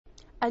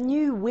A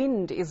new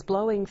wind is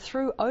blowing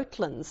through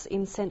Oatlands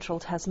in central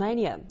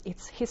Tasmania.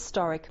 Its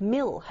historic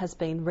mill has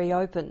been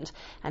reopened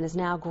and is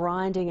now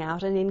grinding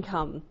out an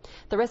income.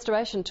 The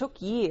restoration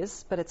took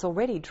years, but it's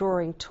already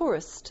drawing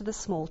tourists to the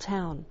small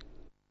town.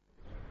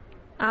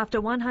 After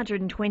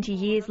 120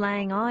 years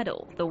laying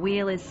idle, the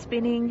wheel is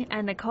spinning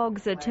and the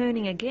cogs are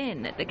turning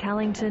again at the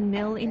Callington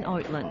Mill in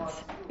Oatlands.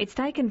 It's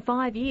taken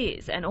 5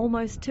 years and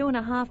almost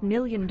 $2.5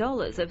 million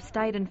of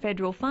state and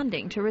federal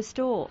funding to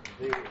restore.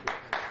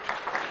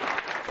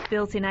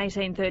 Built in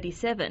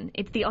 1837,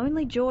 it's the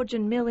only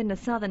Georgian mill in the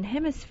southern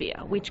hemisphere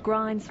which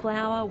grinds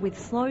flour with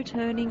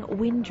slow-turning,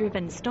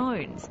 wind-driven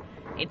stones.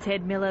 It's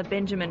head miller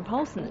Benjamin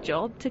Paulson's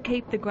job to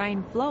keep the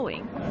grain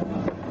flowing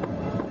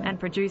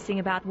and producing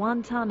about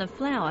 1 tonne of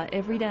flour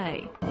every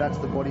day. That's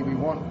the body we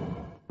want.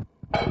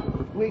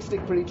 We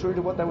stick pretty true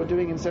to what they were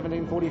doing in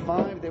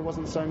 1745. There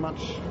wasn't so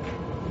much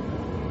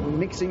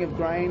mixing of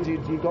grains, you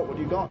got what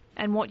you got.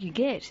 And what you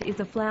get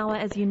is a flour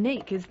as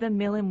unique as the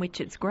mill in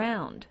which it's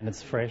ground. And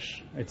it's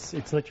fresh. It's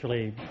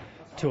literally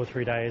 2 or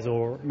 3 days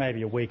or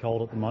maybe a week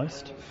old at the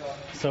most.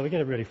 So we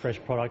get a really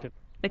fresh product.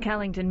 The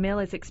Callington Mill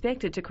is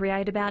expected to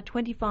create about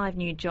 25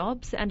 new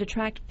jobs and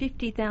attract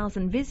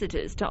 50,000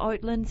 visitors to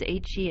Oatlands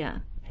each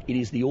year. It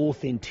is the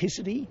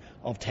authenticity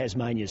of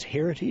Tasmania's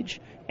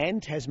heritage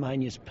and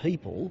Tasmania's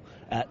people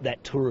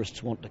that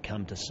tourists want to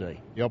come to see.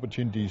 The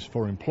opportunities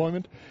for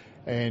employment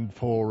and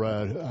for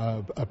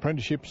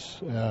apprenticeships,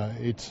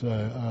 it's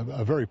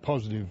a very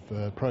positive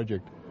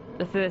project.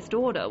 The first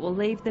order will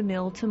leave the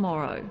mill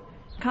tomorrow.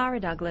 Cara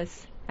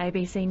Douglas,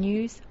 ABC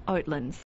News, Oatlands.